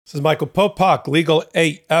This is Michael Popak, Legal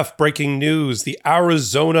AF, breaking news. The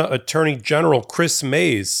Arizona Attorney General, Chris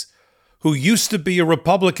Mays, who used to be a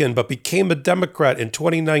Republican but became a Democrat in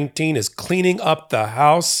 2019, is cleaning up the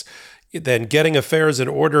House, then getting affairs in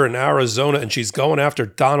order in Arizona, and she's going after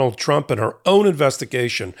Donald Trump in her own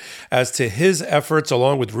investigation as to his efforts,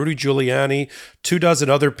 along with Rudy Giuliani, 24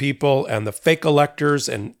 other people, and the fake electors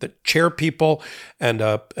and the chair people and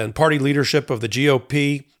party leadership of the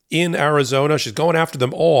GOP in Arizona. She's going after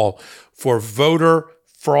them all for voter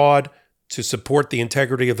fraud to support the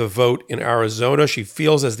integrity of the vote in Arizona. She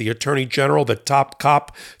feels, as the Attorney General, the top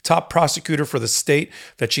cop, top prosecutor for the state,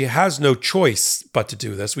 that she has no choice but to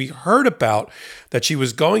do this. We heard about that she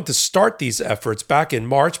was going to start these efforts back in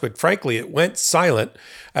March, but frankly, it went silent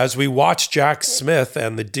as we watched Jack Smith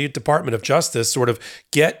and the Department of Justice sort of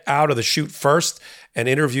get out of the chute first and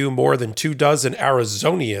interview more than 24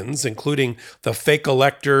 Arizonians, including the fake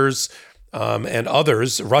electors and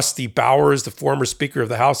others, Rusty Bowers, the former Speaker of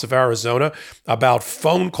the House of Arizona, about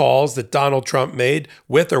phone calls that Donald Trump made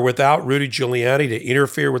with or without Rudy Giuliani to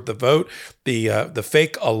interfere with the vote, the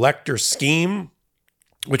fake elector scheme,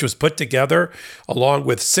 which was put together along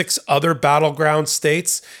with 6 other battleground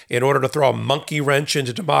states in order to throw a monkey wrench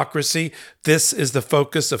into democracy. This is the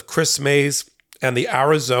focus of Chris Mays and the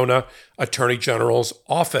Arizona Attorney General's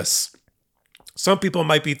office. Some people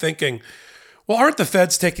might be thinking, well, aren't the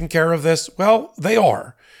feds taking care of this? Well, they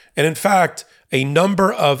are. And in fact, a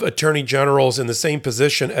number of attorney generals in the same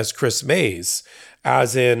position as Chris Mays,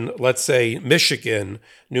 as in, let's say, Michigan,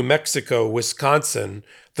 New Mexico, Wisconsin,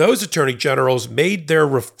 those attorney generals made their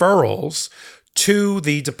referrals to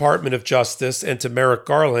the Department of Justice and to Merrick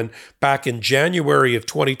Garland back in January of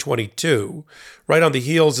 2022, right on the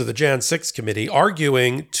heels of the Jan 6 committee,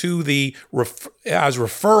 arguing to as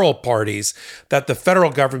referral parties that the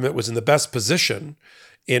federal government was in the best position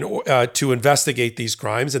to investigate these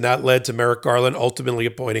crimes, and that led to Merrick Garland ultimately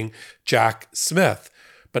appointing Jack Smith.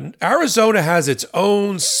 But Arizona has its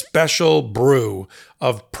own special brew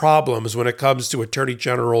of problems when it comes to attorney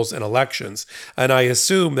generals and elections. And I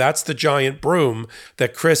assume that's the giant broom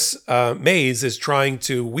that Chris Mays is trying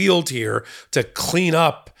to wield here to clean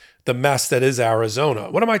up the mess that is Arizona.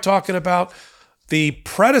 What am I talking about? The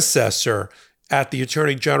predecessor at the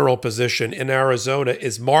attorney general position in Arizona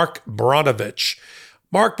is Mark Brnovich.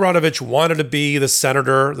 Mark Brnovich wanted to be the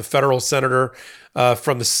senator, the federal senator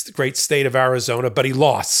from the great state of Arizona, but he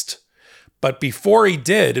lost. But before he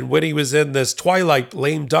did, and when he was in this twilight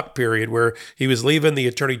lame duck period where he was leaving the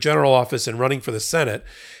attorney general office and running for the Senate,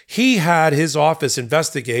 he had his office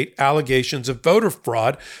investigate allegations of voter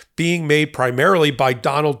fraud being made primarily by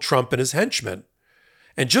Donald Trump and his henchmen.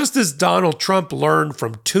 And just as Donald Trump learned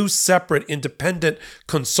from 2 separate independent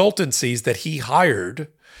consultancies that he hired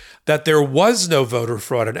that there was no voter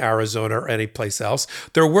fraud in Arizona or anyplace else.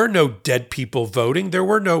 There were no dead people voting. There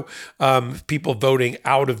were no people voting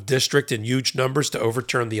out of district in huge numbers to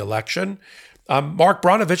overturn the election. Mark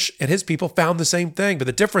Brnovich and his people found the same thing, but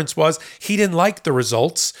the difference was he didn't like the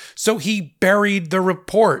results, so he buried the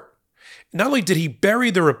report. Not only did he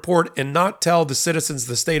bury the report and not tell the citizens of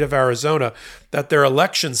the state of Arizona that their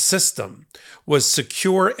election system was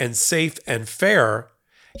secure and safe and fair,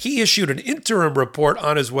 he issued an interim report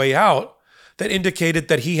on his way out that indicated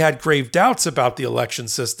that he had grave doubts about the election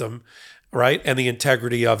system, right, and the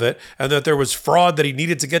integrity of it, and that there was fraud that he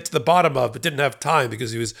needed to get to the bottom of, but didn't have time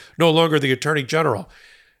because he was no longer the attorney general.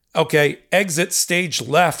 Okay, exit stage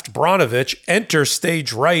left Brnovich, enter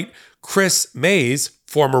stage right Chris Mays,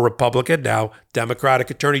 former Republican, now Democratic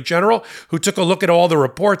Attorney General, who took a look at all the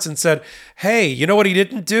reports and said, hey, you know what he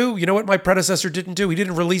didn't do? You know what my predecessor didn't do? He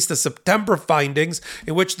didn't release the September findings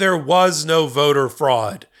in which there was no voter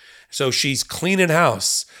fraud. So she's cleaning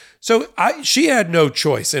house. So she had no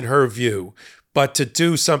choice, in her view, but to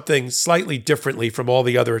do something slightly differently from all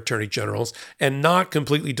the other attorney generals and not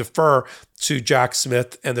completely defer to Jack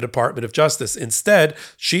Smith and the Department of Justice. Instead,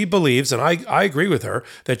 she believes, and I agree with her,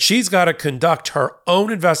 that she's got to conduct her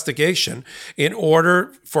own investigation in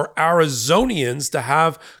order for Arizonians to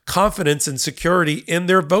have confidence and security in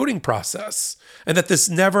their voting process. And that this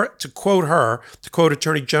never, to quote her, to quote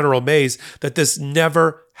Attorney General Mays, that this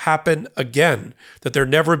never happen again, that there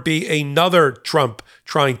never be another Trump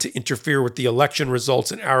trying to interfere with the election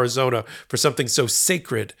results in Arizona for something so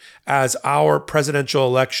sacred as our presidential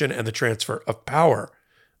election and the transfer of power.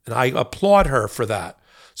 And I applaud her for that.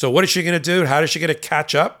 So what is she going to do? How is she going to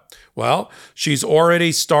catch up? Well, she's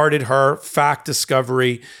already started her fact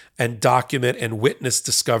discovery and document and witness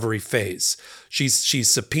discovery phase. She's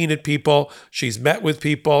subpoenaed people. She's met with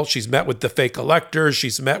people. She's met with the fake electors.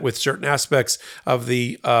 She's met with certain aspects of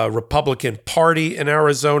the Republican Party in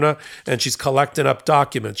Arizona, and she's collecting up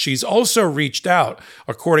documents. She's also reached out,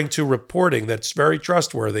 according to reporting that's very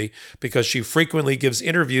trustworthy, because she frequently gives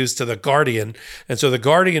interviews to The Guardian. And so The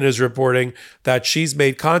Guardian is reporting that she's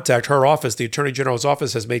made contact, her office, the Attorney General's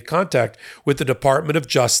office, has made contact with the Department of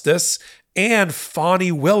Justice and Fani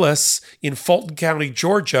Willis in Fulton County,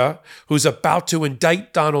 Georgia, who's about to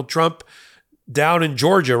indict Donald Trump down in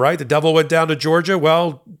Georgia, right? The devil went down to Georgia.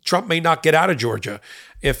 Well, Trump may not get out of Georgia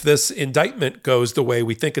if this indictment goes the way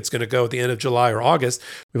we think it's going to go at the end of July or August.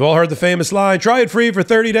 We've all heard the famous line, try it free for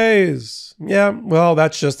 30 days. Yeah, well,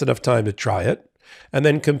 that's just enough time to try it and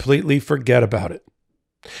then completely forget about it.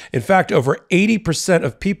 In fact, over 80%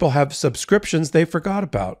 of people have subscriptions they forgot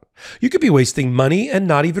about. You could be wasting money and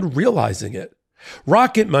not even realizing it.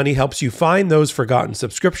 Rocket Money helps you find those forgotten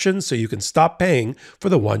subscriptions so you can stop paying for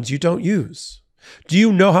the ones you don't use. Do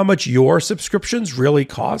you know how much your subscriptions really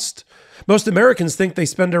cost? Most Americans think they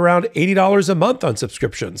spend around $80 a month on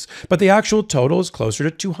subscriptions, but the actual total is closer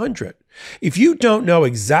to $200. If you don't know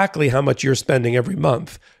exactly how much you're spending every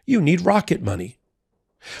month, you need Rocket Money.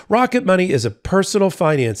 Rocket Money is a personal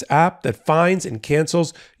finance app that finds and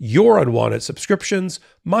cancels your unwanted subscriptions,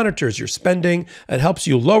 monitors your spending, and helps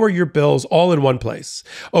you lower your bills all in one place.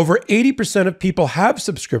 Over 80% of people have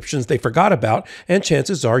subscriptions they forgot about, and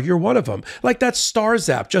chances are you're one of them. Like that Stars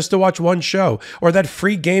app just to watch one show, or that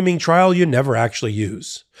free gaming trial you never actually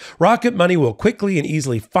use. Rocket Money will quickly and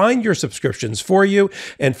easily find your subscriptions for you,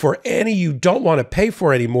 and for any you don't want to pay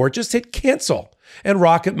for anymore, just hit cancel. And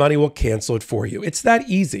Rocket Money will cancel it for you. It's that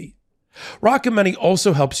easy. Rocket Money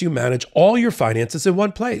also helps you manage all your finances in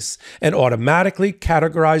one place and automatically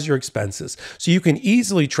categorize your expenses so you can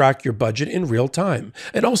easily track your budget in real time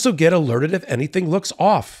and also get alerted if anything looks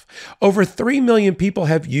off. Over 3 million people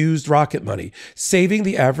have used Rocket Money, saving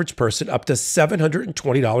the average person up to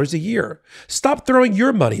 $720 a year. Stop throwing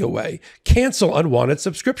your money away, cancel unwanted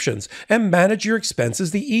subscriptions, and manage your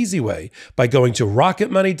expenses the easy way by going to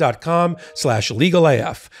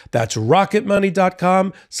rocketmoney.com/legalaf. That's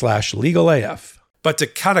rocketmoney.com/legalaf. But to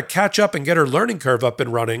kind of catch up and get her learning curve up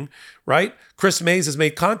and running, right? Chris Mays has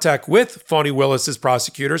made contact with Fani Willis's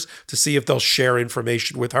prosecutors to see if they'll share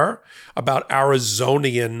information with her about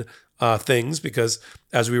Arizonian things, because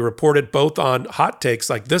as we reported both on hot takes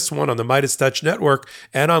like this one on the Midas Touch Network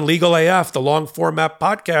and on Legal AF, the long format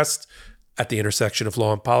podcast at the intersection of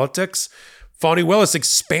law and politics, Fani Willis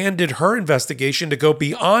expanded her investigation to go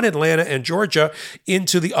beyond Atlanta and Georgia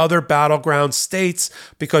into the other battleground states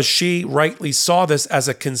because she rightly saw this as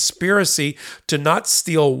a conspiracy to not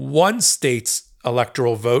steal one state's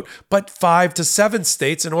electoral vote, but 5 to 7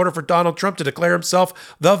 states in order for Donald Trump to declare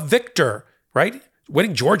himself the victor, right?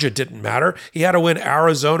 Winning Georgia didn't matter. He had to win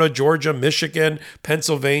Arizona, Georgia, Michigan,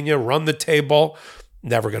 Pennsylvania, run the table.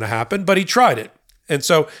 Never going to happen, but he tried it. And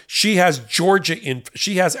so she has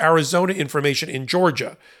Arizona information in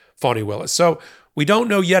Georgia, Fani Willis. So we don't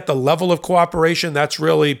know yet the level of cooperation. That's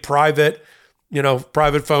really private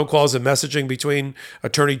phone calls and messaging between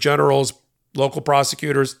attorney generals, local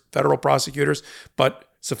prosecutors, federal prosecutors. But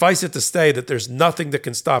suffice it to say that there's nothing that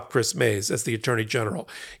can stop Chris Mays as the attorney general.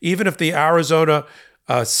 Even if the Arizona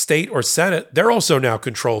state or Senate, they're also now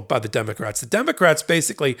controlled by the Democrats. The Democrats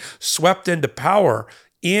basically swept into power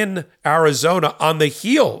in Arizona on the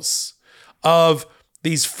heels of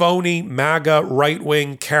these phony MAGA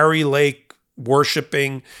right-wing Kari Lake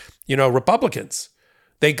worshiping, Republicans.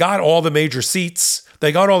 They got all the major seats.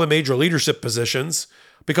 They got all the major leadership positions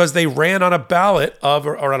because they ran on a ballot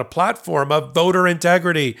or on a platform of voter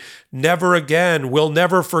integrity. Never again. We'll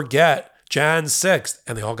never forget Jan 6th.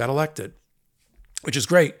 And they all got elected, which is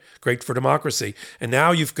great for democracy. And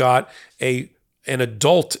now you've got an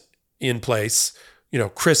adult in place,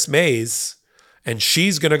 Chris Mays, and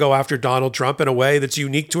she's going to go after Donald Trump in a way that's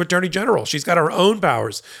unique to Attorney General. She's got her own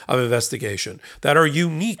powers of investigation that are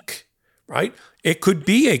unique, right? It could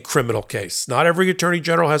be a criminal case. Not every Attorney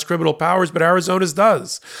General has criminal powers, but Arizona's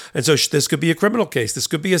does. And so this could be a criminal case. This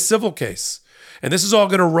could be a civil case. And this is all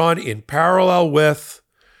going to run in parallel with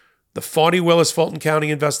the Fani Willis Fulton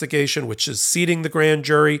County investigation, which is seating the grand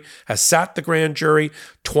jury, has sat the grand jury.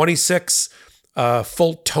 26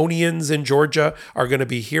 Fultonians in Georgia are going to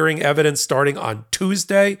be hearing evidence starting on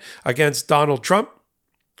Tuesday against Donald Trump,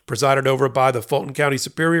 presided over by the Fulton County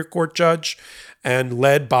Superior Court judge and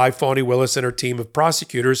led by Fani Willis and her team of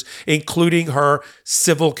prosecutors, including her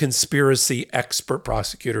civil conspiracy expert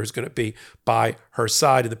prosecutor who's going to be by her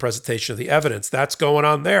side in the presentation of the evidence. That's going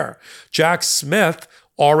on there. Jack Smith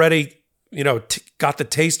already, got the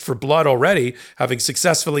taste for blood already, having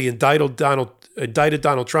successfully indicted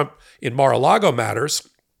Donald Trump in Mar-a-Lago matters,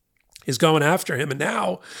 is going after him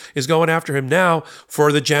now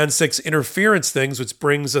for the Jan 6 interference things, which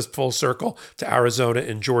brings us full circle to Arizona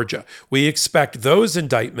and Georgia. We expect those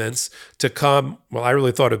indictments to come, well, I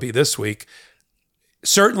really thought it'd be this week,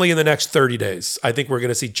 certainly in the next 30 days. I think we're going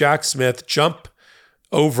to see Jack Smith jump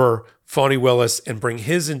over Fani Willis and bring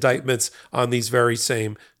his indictments on these very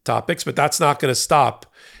same topics, but that's not going to stop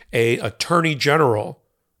a attorney general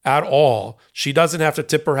at all. She doesn't have to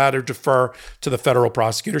tip her hat or defer to the federal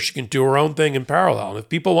prosecutor. She can do her own thing in parallel. And if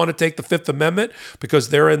people want to take the Fifth Amendment because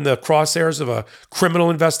they're in the crosshairs of a criminal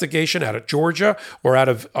investigation out of Georgia or out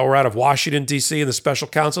of Washington, D.C. in the special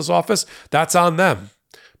counsel's office, that's on them.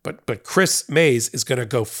 But Chris Mays is going to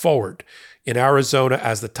go forward in Arizona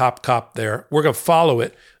as the top cop there. We're going to follow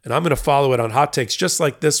it, and I'm going to follow it on hot takes just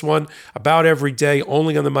like this one about every day,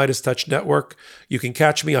 only on the Midas Touch Network. You can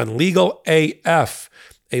catch me on Legal AF,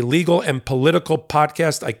 a legal and political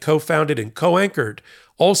podcast I co-founded and co-anchored.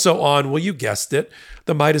 Also on, well, you guessed it,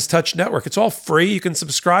 the Midas Touch Network. It's all free. You can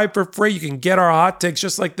subscribe for free. You can get our hot takes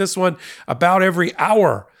just like this one about every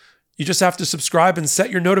hour. You just have to subscribe and set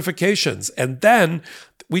your notifications. And then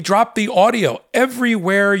we drop the audio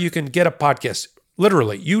everywhere you can get a podcast.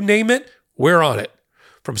 Literally, you name it, we're on it.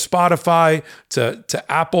 From Spotify to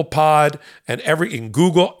Apple Pod and in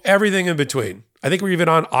Google, everything in between. I think we're even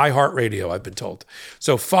on iHeartRadio, I've been told.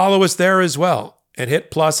 So follow us there as well and hit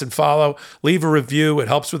plus and follow. Leave a review. It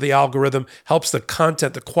helps with the algorithm, helps the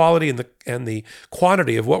content, the quality and the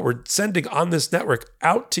quantity of what we're sending on this network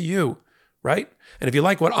out to you, right? And if you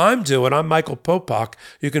like what I'm doing, I'm Michael Popak.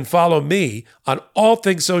 You can follow me on all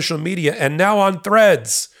things social media and now on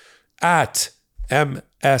Threads at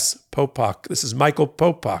MS Popak. This is Michael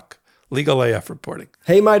Popak, Legal AF reporting.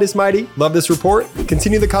 Hey, Midas Mighty. Love this report?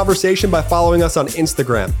 Continue the conversation by following us on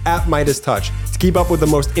Instagram at Midas Touch to keep up with the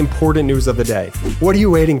most important news of the day. What are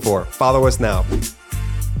you waiting for? Follow us now.